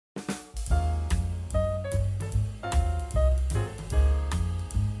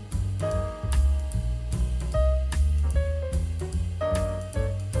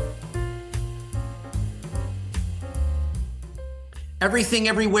Everything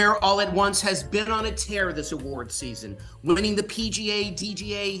Everywhere All at Once has been on a tear this award season, winning the PGA,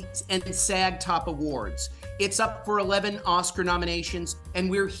 DGA, and SAG Top Awards. It's up for 11 Oscar nominations, and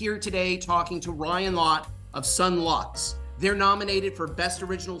we're here today talking to Ryan Lott of Son Lux. They're nominated for Best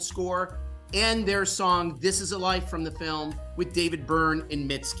Original Score and their song This Is a Life from the film with David Byrne and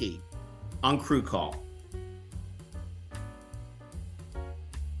Mitski on Crew Call.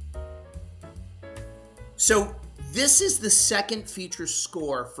 So this is the second feature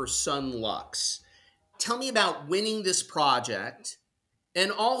score for Son Lux. Tell me about winning this project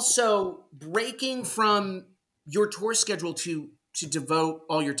and also breaking from your tour schedule to devote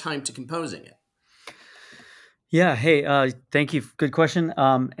all your time to composing it. Yeah. Hey, thank you. Good question.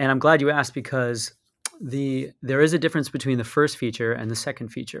 And I'm glad you asked because there is a difference between the first feature and the second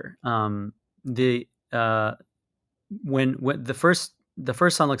feature. The when the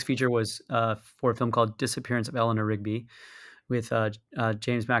first Son Lux feature was for a film called Disappearance of Eleanor Rigby with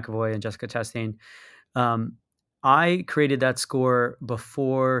James McAvoy and Jessica Chastain. I created that score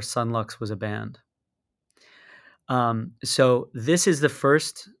before Son Lux was a band. So this is the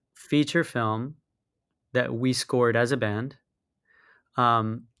first feature film that we scored as a band,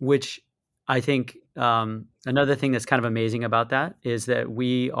 which I think another thing that's kind of amazing about that is that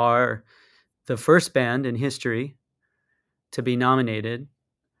we are the first band in history to be nominated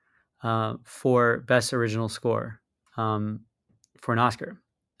for Best Original Score for an Oscar.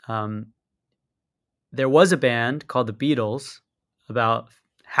 There was a band called the Beatles about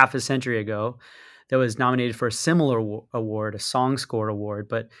half a century ago that was nominated for a similar award, a song score award,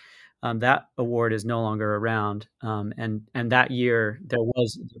 but that award is no longer around. And that year there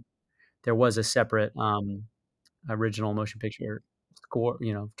was a separate original motion picture score,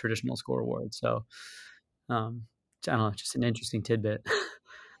 traditional score award. So I don't know, just an interesting tidbit.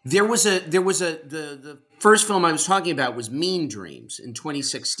 The first film I was talking about was Mean Dreams in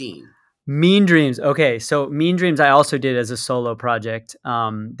 2016. Mean Dreams. Okay, so Mean Dreams I also did as a solo project.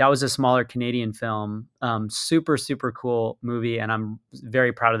 That was a smaller Canadian film. Super, super cool movie, and I'm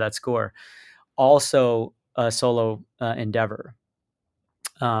very proud of that score. Also a solo endeavor.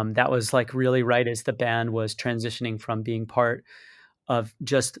 That was like really right as the band was transitioning from being part of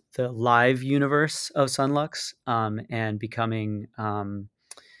just the live universe of Son Lux and becoming and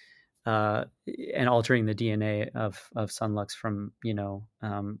altering the DNA of Son Lux from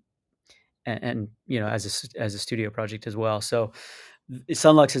and as a studio project as well. So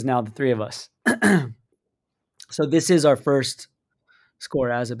Son Lux is now the three of us. So this is our first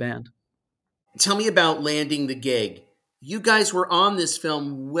score as a band. Tell me about landing the gig. You guys were on this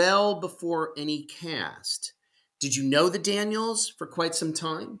film well before any cast. Did you know the Daniels for quite some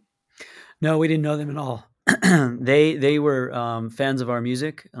time? No, we didn't know them at all. They were fans of our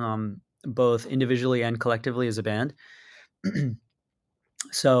music, both individually and collectively as a band.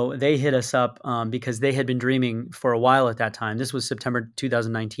 So they hit us up because they had been dreaming for a while at that time. This was September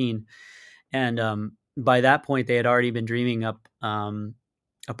 2019. And by that point, they had already been dreaming up,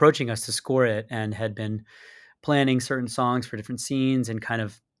 approaching us to score it and had been planning certain songs for different scenes and kind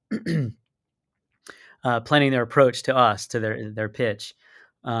of planning their approach to us, to their pitch,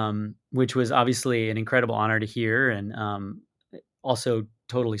 which was obviously an incredible honor to hear and also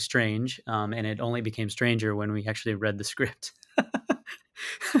totally strange. And it only became stranger when we actually read the script.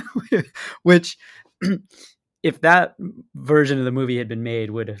 Which, if that version of the movie had been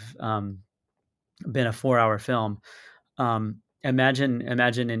made, would have been a 4-hour film. Imagine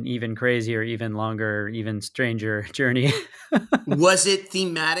an even crazier, even longer, even stranger journey. Was it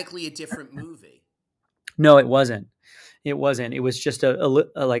thematically a different movie? No, it wasn't. It wasn't. It was just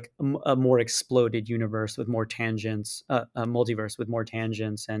a more exploded universe with more tangents, a multiverse with more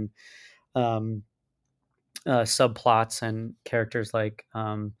tangents and subplots and characters like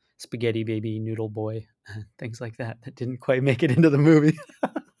Spaghetti Baby, Noodle Boy, things like that didn't quite make it into the movie.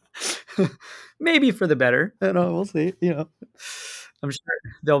 Maybe for the better. I don't know. We'll see. I'm sure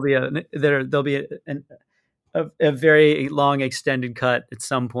there'll be a very long extended cut at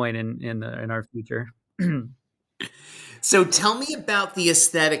some point in our future. So tell me about the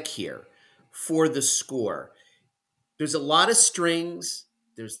aesthetic here for the score. There's a lot of strings,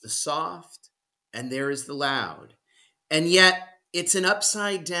 there's the soft, and there is the loud. And yet it's an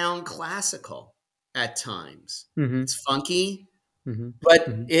upside down classical at times. Mm-hmm. It's funky, Mm-hmm. but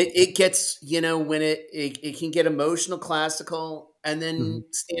Mm-hmm. it gets, when it can get emotional classical and Mm-hmm. then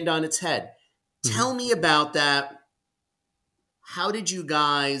stand on its head. Mm-hmm. Tell me about that. How did you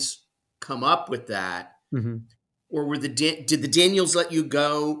guys come up with that? Mm-hmm. Or did the Daniels let you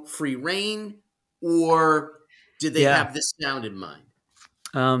go free reign, or did they Yeah. have this sound in mind?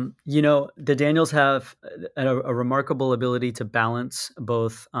 The Daniels have a remarkable ability to balance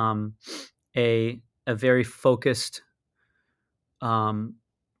both a very focused um,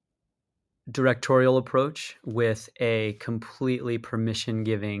 directorial approach with a completely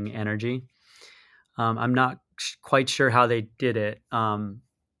permission-giving energy. I'm not quite sure how they did it,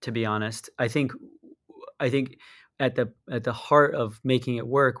 to be honest. I think at the heart of making it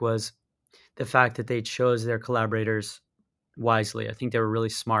work was the fact that they chose their collaborators wisely. I think they were really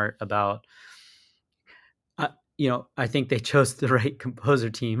smart about, uh, I think they chose the right composer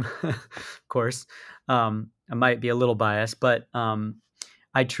team, of course. I might be a little biased, but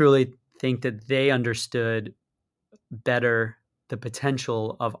I truly think that they understood better the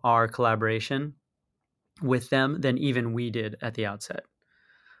potential of our collaboration with them than even we did at the outset.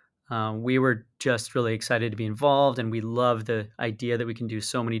 We were just really excited to be involved, and we love the idea that we can do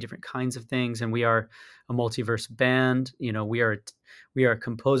so many different kinds of things. And we are a multiverse band. We are a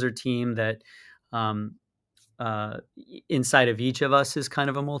composer team that um, inside of each of us is kind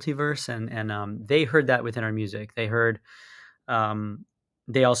of a multiverse, and they heard that within our music. Um,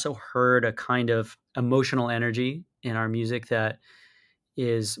 they also heard a kind of emotional energy in our music that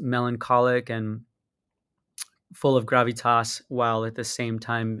is melancholic and full of gravitas, while at the same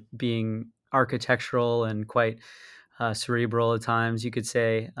time being architectural and quite cerebral at times, you could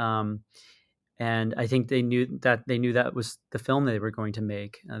say. And I think they knew that was the film they were going to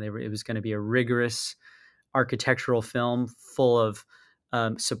make. It was going to be a rigorous architectural film full of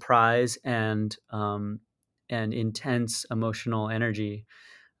surprise and intense emotional energy.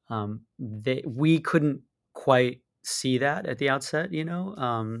 We couldn't quite see that at the outset. We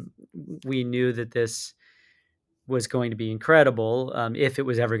knew that this was going to be incredible, if it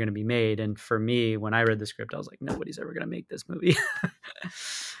was ever going to be made. And for me, when I read the script, I was like, nobody's ever going to make this movie.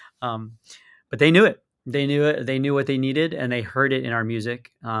 um, but they knew it. They knew it. They knew what they needed, and they heard it in our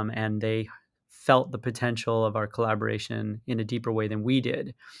music, and they felt the potential of our collaboration in a deeper way than we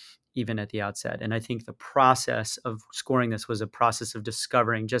did, even at the outset. And I think the process of scoring this was a process of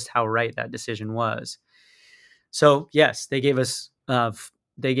discovering just how right that decision was. So yes, they gave us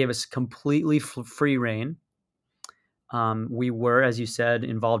completely free reign. We were, as you said,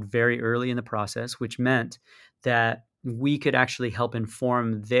 involved very early in the process, which meant that we could actually help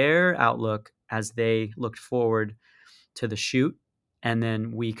inform their outlook as they looked forward to the shoot. And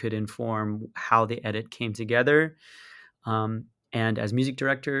then we could inform how the edit came together. And as music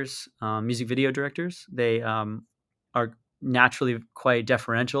directors, music video directors, they are naturally quite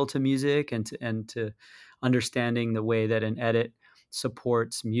deferential to music and to understanding the way that an edit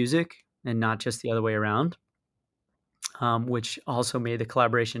supports music and not just the other way around, which also made the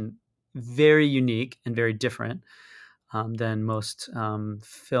collaboration very unique and very different than most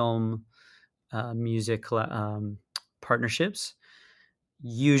film music partnerships.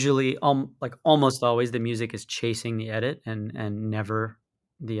 Usually, like almost always, the music is chasing the edit and never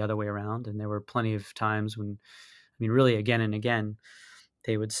the other way around. And there were plenty of times when, I mean, really again and again,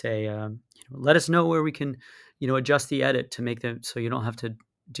 they would say, "Let us know where we can, adjust the edit to make them so you don't have to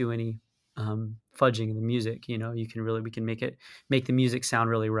do any fudging in the music. We can make the music sound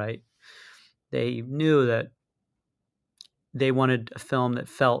really right." They knew that they wanted a film that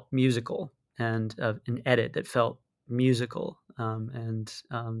felt musical and an edit that felt musical, and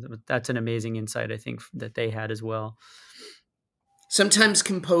that's an amazing insight I think that they had as well. Sometimes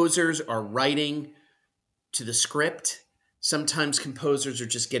composers are writing to the script. Sometimes composers are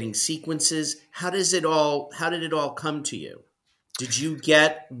just getting sequences. How did it all come to you? Did you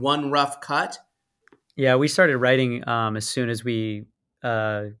get one rough cut? Yeah, we started writing as soon as we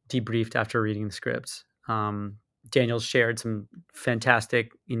debriefed after reading the scripts. Daniel shared some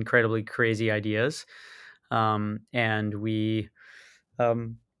fantastic, incredibly crazy ideas, and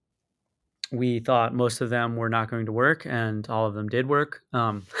um, we thought most of them were not going to work, and all of them did work.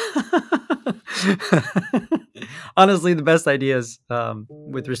 Honestly, the best ideas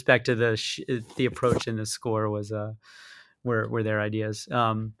with respect to the approach in the score were their ideas.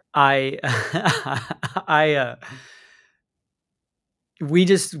 I I We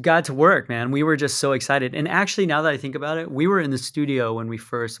just got to work, man. We were just so excited. And actually, now that I think about it, we were in the studio when we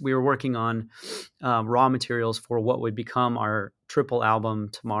were working on raw materials for what would become our triple album,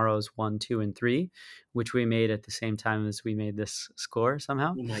 Tomorrow's 1, 2, and 3, which we made at the same time as we made this score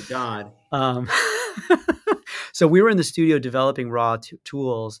somehow. Oh my God. Um, so we were in the studio developing raw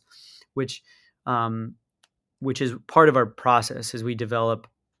tools, which um, which is part of our process. Is we develop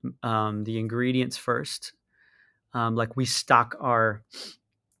the ingredients first. Like we stock our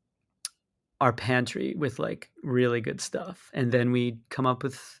pantry with like really good stuff, and then we come up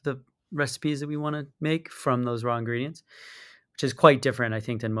with the recipes that we want to make from those raw ingredients, which which is quite different, I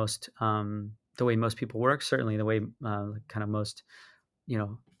think, than the way most people work. Certainly, the way kind of most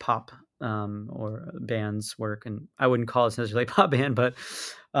pop or bands work, and I wouldn't call it necessarily a pop band, but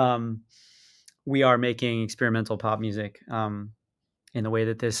um, we are making experimental pop music. In the way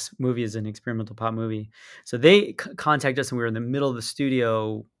that this movie is an experimental pop movie. So they contact us and we were in the middle of the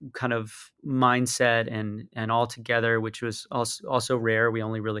studio kind of mindset and all together, which was also rare. We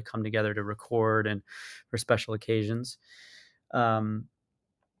only really come together to record and for special occasions. So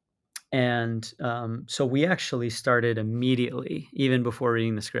we actually started immediately, even before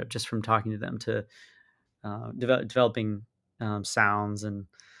reading the script, just from talking to them, to developing sounds and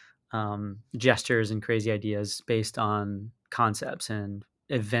gestures and crazy ideas based on concepts and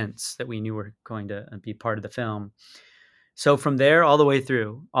events that we knew were going to be part of the film. So from there, all the way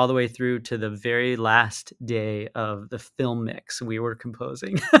through to the very last day of the film mix, we were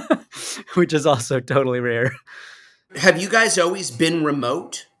composing, which is also totally rare. Have you guys always been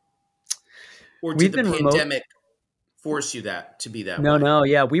remote, or did We've the been remote. pandemic force you that to be that No, way? no,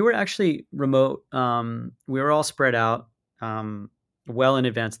 yeah, we were actually remote. We were all spread out well in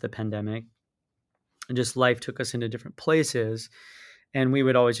advance of the pandemic, and just life took us into different places. And we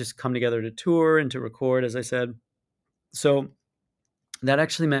would always just come together to tour and to record, as I said. So that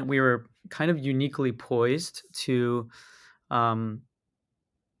actually meant we were kind of uniquely poised to, um,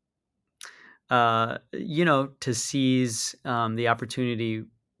 to seize the opportunity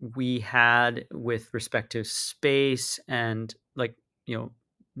we had with respect to space and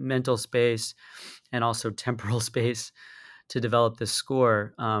mental space and also temporal space to develop this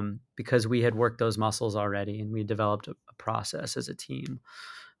score, because we had worked those muscles already and we developed a process as a team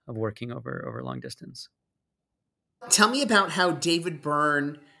of working over long distance. Tell me about how David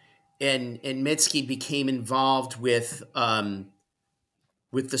Byrne and Mitski became involved with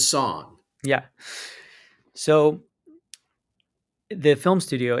the song. Yeah. So the film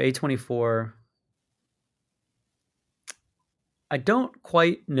studio A24, I don't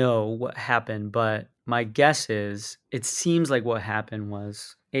quite know what happened, but my guess is it seems like what happened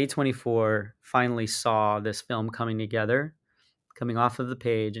was A24 finally saw this film coming together, coming off of the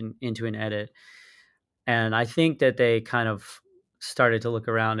page and into an edit. And I think that they kind of started to look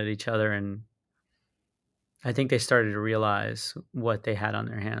around at each other, and I think they started to realize what they had on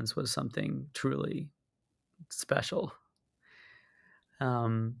their hands was something truly special.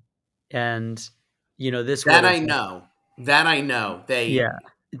 Um, and this would That have I know. That I know. They Yeah.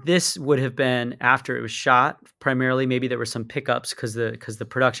 This would have been after it was shot. Primarily, maybe there were some pickups because the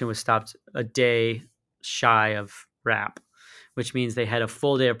production was stopped a day shy of wrap, which means they had a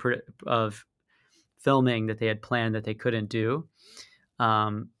full day of filming that they had planned that they couldn't do,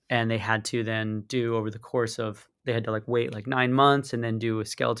 and they had to then do over the course of they had to wait 9 months and then do a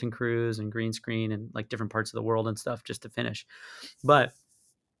skeleton crews and green screen and different parts of the world and stuff just to finish. But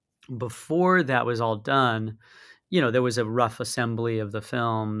before that was all done, there was a rough assembly of the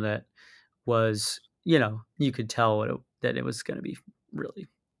film that was, you could tell that it was going to be really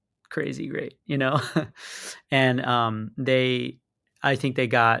crazy great, and I think they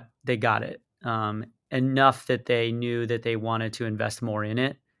got it enough that they knew that they wanted to invest more in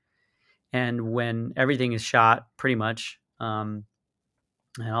it. And when everything is shot, pretty much, and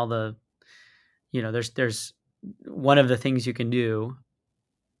all the, there's one of the things you can do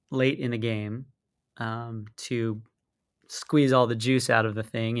late in the game to squeeze all the juice out of the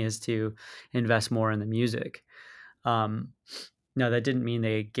thing is to invest more in the music. Um, no, that didn't mean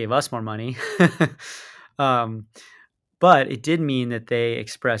they gave us more money, um, but it did mean that they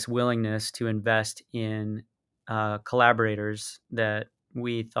expressed willingness to invest in collaborators that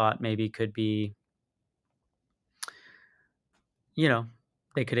we thought maybe could be, you know,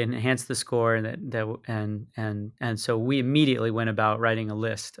 they could enhance the score, and and so we immediately went about writing a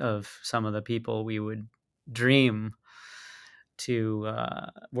list of some of the people we would dream to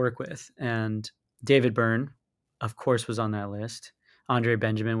work with. And David Byrne, of course, was on that list. Andre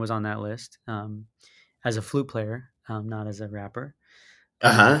Benjamin was on that list as a flute player, not as a rapper.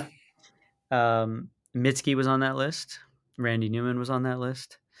 Um, uh-huh. Mitski was on that list. Randy Newman was on that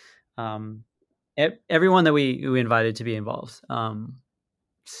list. Um, Everyone that we invited to be involved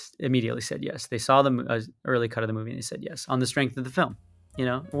immediately said yes. They saw the early cut of the movie and they said yes on the strength of the film.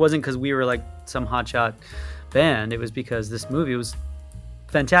 It wasn't because we were like some hotshot band. It was because this movie was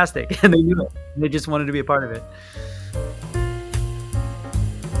fantastic and they knew it. They just wanted to be a part of it.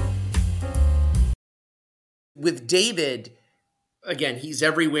 With David, again, he's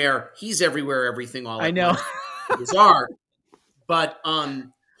everywhere. He's everywhere, everything all I at know. once. His art. But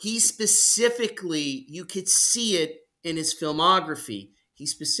he specifically, you could see it in his filmography. He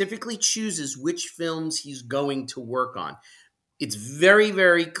specifically chooses which films he's going to work on. It's very,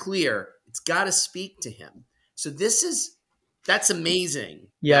 very clear. It's got to speak to him. So that's amazing.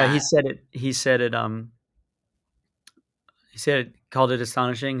 Yeah, he That said it. He said it. He said it, called it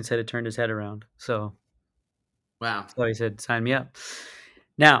astonishing, and said it turned his head around. wow. So he said, "Sign me up."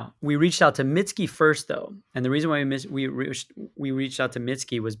 Now we reached out to Mitski first, though, and the reason why we reached out to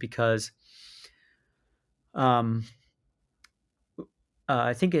Mitski was because, um,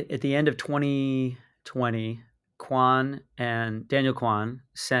 I think at the end of 2020, Daniel Kwan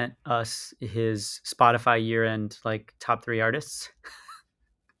sent us his Spotify year-end like top 3 artists,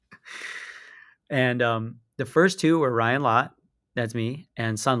 and the first two were Ryan Lott, that's me,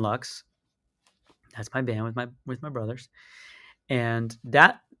 and Sunlux, that's my band with my brothers, and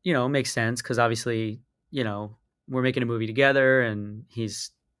that makes sense because obviously we're making a movie together, and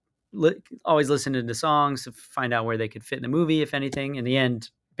he's always listening to songs to find out where they could fit in the movie, if anything. In the end,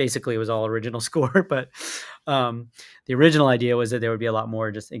 basically, it was all original score, but the original idea was that there would be a lot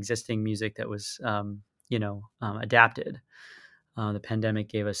more just existing music that was adapted. The pandemic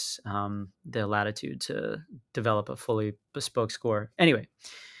gave us the latitude to develop a fully bespoke score. Anyway,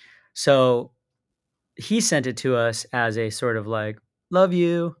 so he sent it to us as a sort of like, love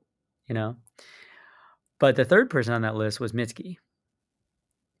you, you know. But the third person on that list was Mitski.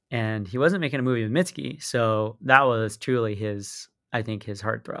 And he wasn't making a movie with Mitski. So that was truly I think, his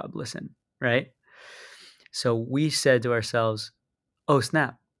heartthrob listen, right? So we said to ourselves, oh,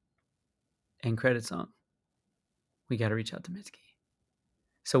 snap. End credit song. We got to reach out to Mitski.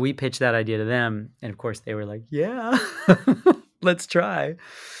 So we pitched that idea to them. And of course, they were like, yeah, let's try.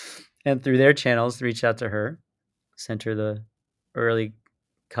 And through their channels, reached out to her, sent her the early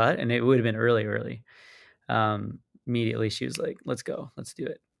cut. And it would have been early. Immediately, she was like, let's go. Let's do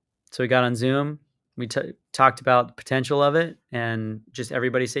it. So we got on Zoom. We talked about the potential of it. And just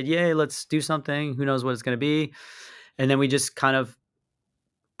everybody said, yay, let's do something. Who knows what it's going to be? And then we just kind of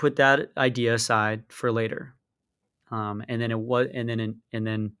put that idea aside for later. And then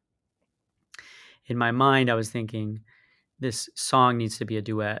in my mind, I was thinking, this song needs to be a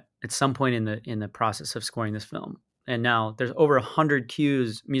duet at some point in the process of scoring this film. And now there's over 100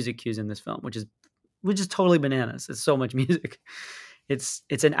 music cues in this film, which is totally bananas. It's so much music.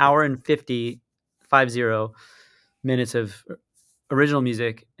 It's an hour and 50 minutes of original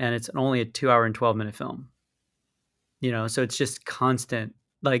music, and it's only a 2 hour and 12-minute film. So it's just constant.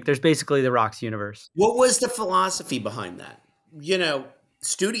 Like, there's basically the Rock's universe. What was the philosophy behind that? You know,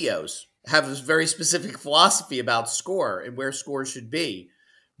 studios have this very specific philosophy about score and where score should be.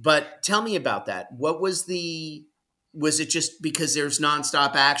 But tell me about that. Was it just because there's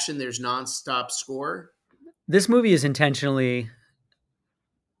nonstop action, there's nonstop score? This movie is intentionally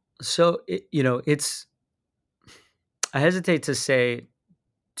it's, I hesitate to say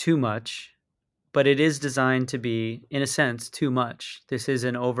too much, but it is designed to be, in a sense, too much. This is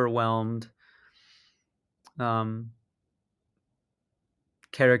an overwhelmed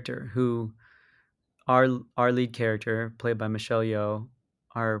character who, our lead character, played by Michelle Yeoh,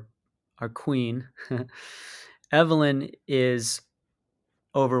 our queen, Evelyn, is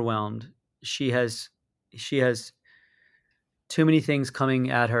overwhelmed. She has too many things coming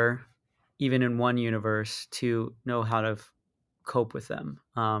at her, even in one universe, to know how to cope with them.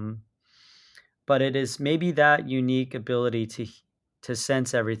 But it is maybe that unique ability to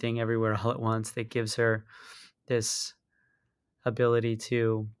sense everything everywhere all at once that gives her this ability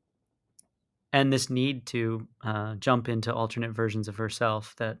to, and this need to, jump into alternate versions of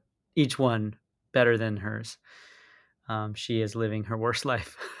herself, that each one better than hers. She is living her worst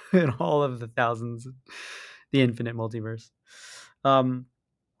life in all of the thousands, the infinite multiverse. So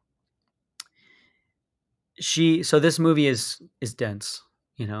this movie is dense.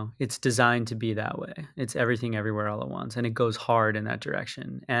 It's designed to be that way. It's everything everywhere all at once, and it goes hard in that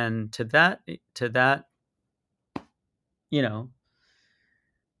direction. And to that, you know,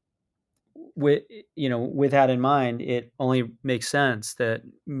 with that in mind, it only makes sense that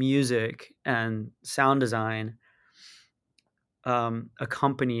music and sound design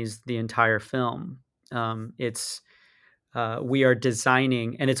accompanies the entire film. We are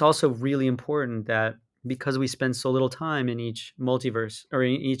designing, and it's also really important that, because we spend so little time in each multiverse or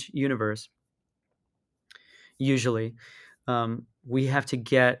in each universe, usually, we have to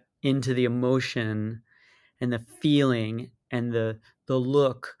get into the emotion and the feeling and the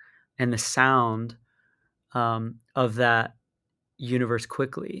look and the sound of that universe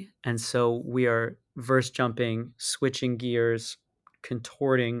quickly. And so we are verse jumping, switching gears,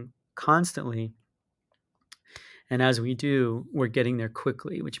 contorting constantly. And as we do, we're getting there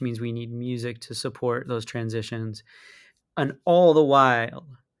quickly, which means we need music to support those transitions. And all the while,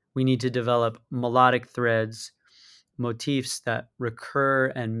 we need to develop melodic threads, motifs that recur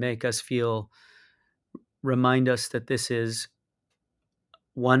and make us remind us that this is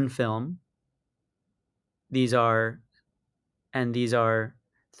one film. These are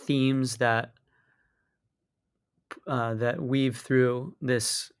themes that weave through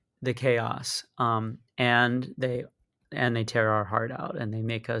the chaos, and they tear our heart out, and they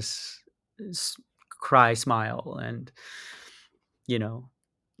make us cry, smile, and you know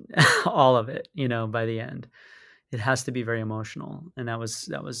all of it. By the end, it has to be very emotional, and that was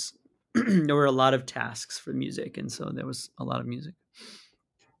there were a lot of tasks for music, and so there was a lot of music.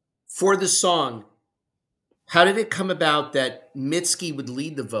 For the song, how did it come about that Mitski would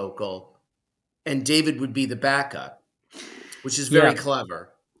lead the vocal and David would be the backup, which is very Yeah,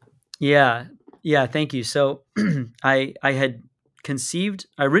 clever? yeah, yeah. Thank you. So, I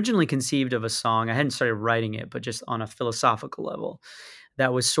originally conceived of a song. I hadn't started writing it, but just on a philosophical level,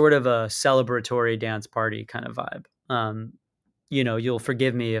 that was sort of a celebratory dance party kind of vibe. You'll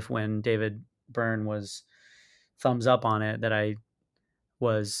forgive me if when David Byrne was thumbs up on it, that I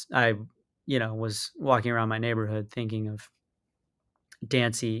was walking around my neighborhood thinking of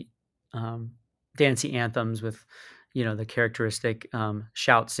dancey, um, dancey anthems with, the characteristic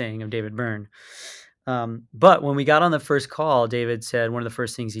shout sing of David Byrne. But when we got on the first call, David said one of the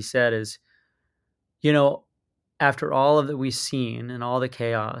first things he said is, you know, after all of that we've seen and all the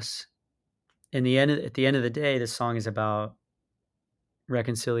chaos, at the end of the day, this song is about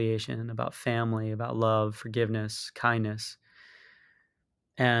reconciliation, about family, about love, forgiveness, kindness,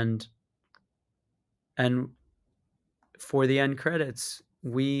 and and for the end credits,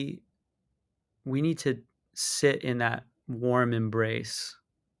 we need to sit in that warm embrace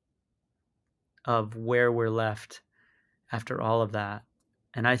of where we're left after all of that.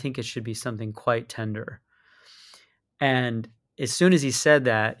 And I think it should be something quite tender. And as soon as he said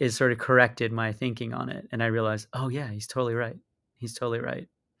that, it sort of corrected my thinking on it. And I realized, oh, yeah, he's totally right. He's totally right.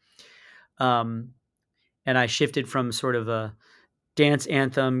 Um, and I shifted from sort of a dance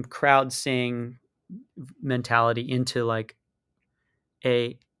anthem, crowd sing mentality into like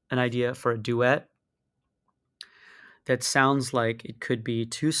an idea for a duet that sounds like it could be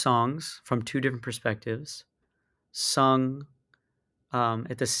two songs from two different perspectives, sung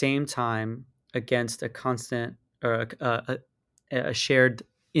at the same time against a constant or a shared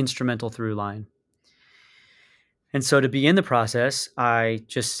instrumental through line. And so to begin the process, I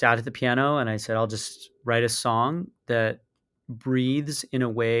just sat at the piano and I said, I'll just write a song that breathes in a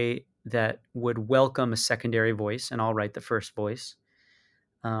way that would welcome a secondary voice, and I'll write the first voice,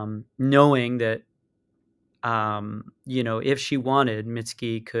 knowing that if she wanted,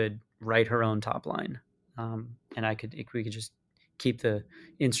 Mitski could write her own top line, and we could just keep the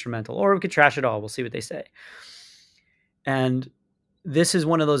instrumental, or we could trash it all. We'll see what they say. And this is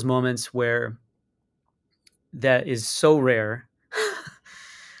one of those moments where that is so rare,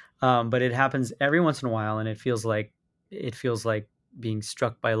 but it happens every once in a while, and it feels like being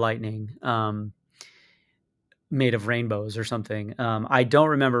struck by lightning, made of rainbows or something. I don't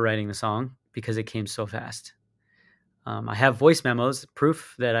remember writing the song because it came so fast. I have voice memos,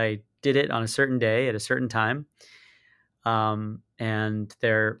 proof that I did it on a certain day at a certain time. And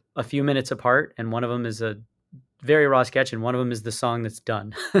they're a few minutes apart, and one of them is a very raw sketch, and one of them is the song that's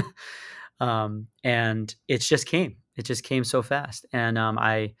done. And it just came so fast. And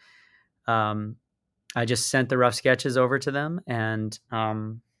I just sent the rough sketches over to them, and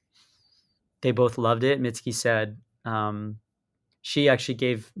they both loved it. Mitski said, she actually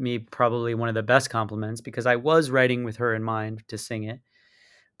gave me probably one of the best compliments, because I was writing with her in mind to sing it,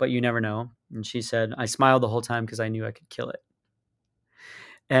 but you never know. And she said, I smiled the whole time because I knew I could kill it.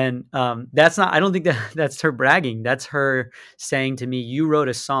 And I don't think that's her bragging. That's her saying to me, you wrote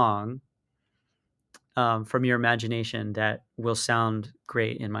a song from your imagination that will sound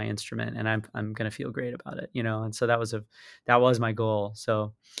great in my instrument, and I'm going to feel great about it, And so that was my goal.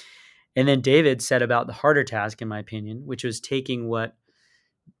 So, and then David said about the harder task, in my opinion, which was taking what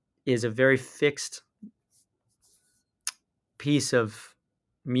is a very fixed piece of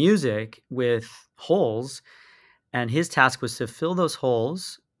music with holes, and his task was to fill those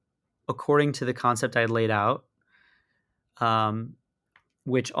holes according to the concept I had laid out,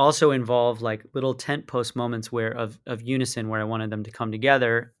 which also involved like little tent post moments of unison, where I wanted them to come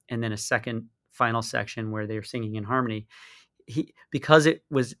together, and then a second final section where they're singing in harmony. Because it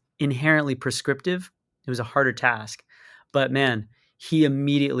was inherently prescriptive, it was a harder task. But man, he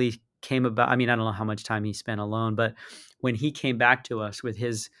immediately came about. I mean, I don't know how much time he spent alone, but when he came back to us with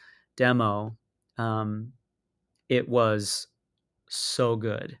his demo, it was so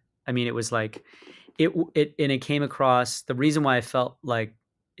good. I mean, it was like it came across. The reason why it felt like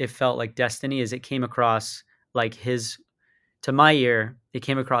destiny is it came across like his, to my ear, it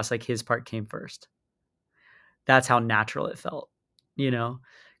came across like his part came first. That's how natural it felt, you know?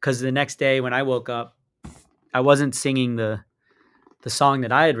 Because the next day when I woke up, I wasn't singing the song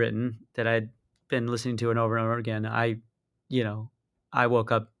that I had written that I'd been listening to it over and over again. You know, I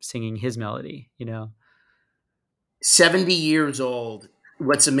woke up singing his melody, you know? 70 years old.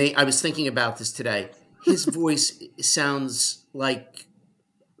 What's amazing, I was thinking about this today. His voice sounds like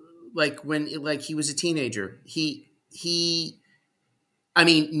he was a teenager. He I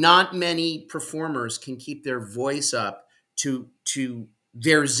mean, not many performers can keep their voice up to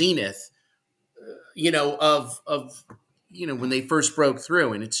their zenith, of when they first broke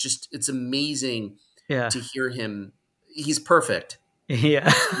through, and it's amazing Yeah. to hear him. He's perfect.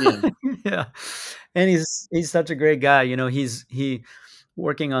 Yeah. Yeah. Yeah. And he's such a great guy. You know, he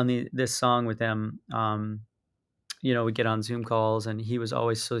working on this song with them. You know, we get on Zoom calls, and he was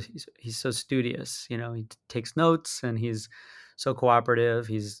always he's so studious. You know, he takes notes, and he's so cooperative.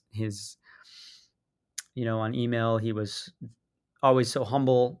 He's you know, on email he was always so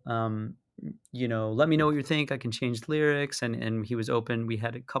humble. You know, let me know what you think. I can change the lyrics, and he was open. We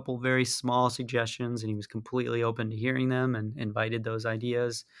had a couple very small suggestions, and he was completely open to hearing them and invited those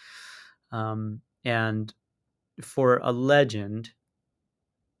ideas. And for a legend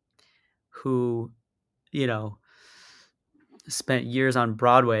who, you know, spent years on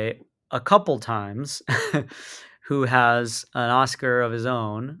Broadway a couple times, who has an Oscar of his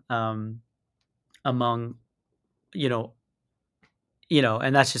own, among, you know,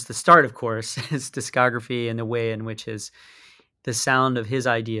 and that's just the start, of course, his discography and the way in which the sound of his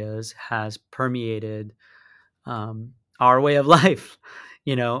ideas has permeated, our way of life,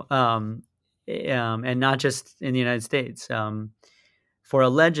 you know, and not just in the United States. For a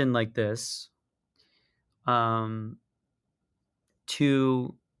legend like this, um,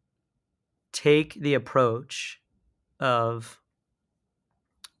 to take the approach of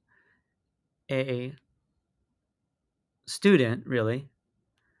a student, really,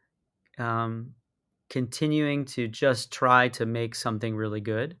 um, continuing to just try to make something really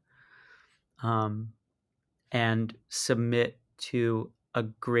good, um, and submit to a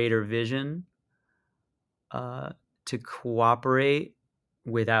greater vision, uh, to cooperate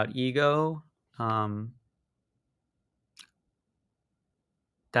without ego. Um,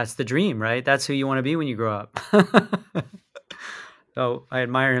 that's the dream, right? That's who you want to be when you grow up. So I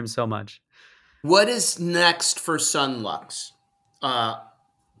admire him so much. What is next for Sunlux? Uh,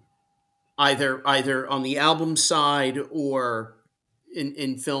 either on the album side or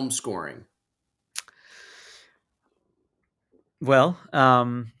in film scoring. Well,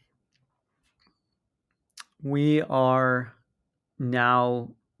 we are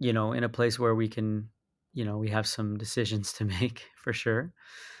now, you know, in a place where we can, you know, we have some decisions to make for sure.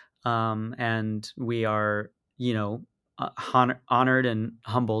 And we are, you know, honored and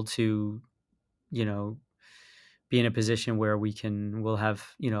humbled to, you know, be in a position where we'll have,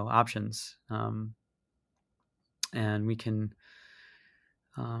 you know, options, and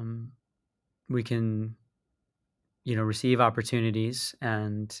um, we can, you know, receive opportunities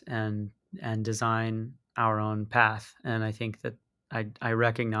and design our own path. And I think that I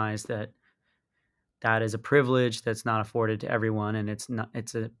recognize that that is a privilege that's not afforded to everyone, and it's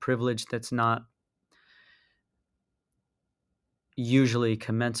a privilege that's not usually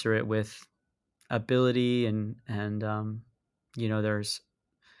commensurate with ability, and you know, there's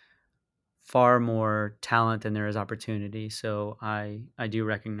far more talent than there is opportunity. So I do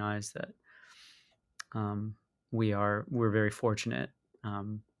recognize that, um, we're very fortunate.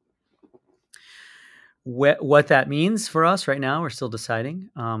 Um, what that means for us right now, we're still deciding.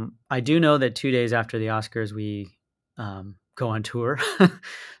 I do know that 2 days after the Oscars, we, go on tour.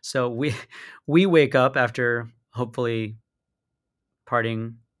 So we wake up after hopefully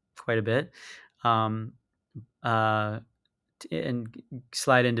partying quite a bit, um, uh, and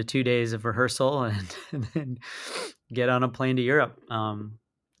slide into 2 days of rehearsal, and, and then get on a plane to Europe, and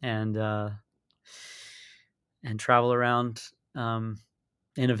and travel around, in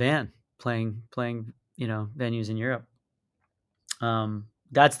a van, playing, you know, venues in Europe.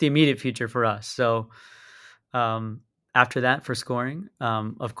 That's the immediate future for us. So, um, after that, for scoring,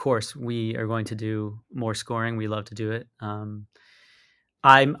 of course, we are going to do more scoring. We love to do it.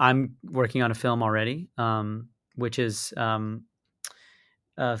 I'm working on a film already, which is,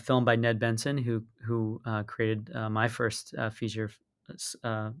 a film by Ned Benson, who created, my first, feature.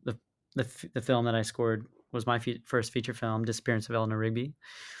 The film that I scored was my first feature film, Disappearance of Eleanor Rigby.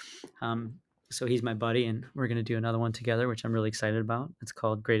 Um, so he's my buddy, and we're going to do another one together, which I'm really excited about. It's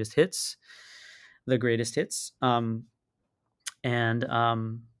called Greatest Hits, The Greatest Hits. And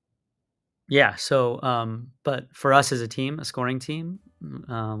Yeah. So, but for us as a team, a scoring team,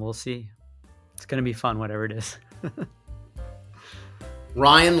 we'll see. It's going to be fun, whatever it is.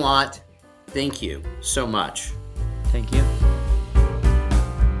 Ryan Lott, thank you so much. Thank you.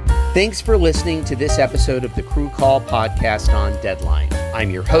 Thanks for listening to this episode of the Crew Call podcast on Deadline. I'm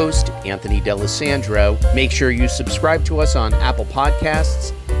your host, Anthony D'Alessandro. Make sure you subscribe to us on Apple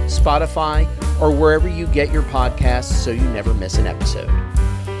Podcasts, Spotify, or wherever you get your podcasts so you never miss an episode.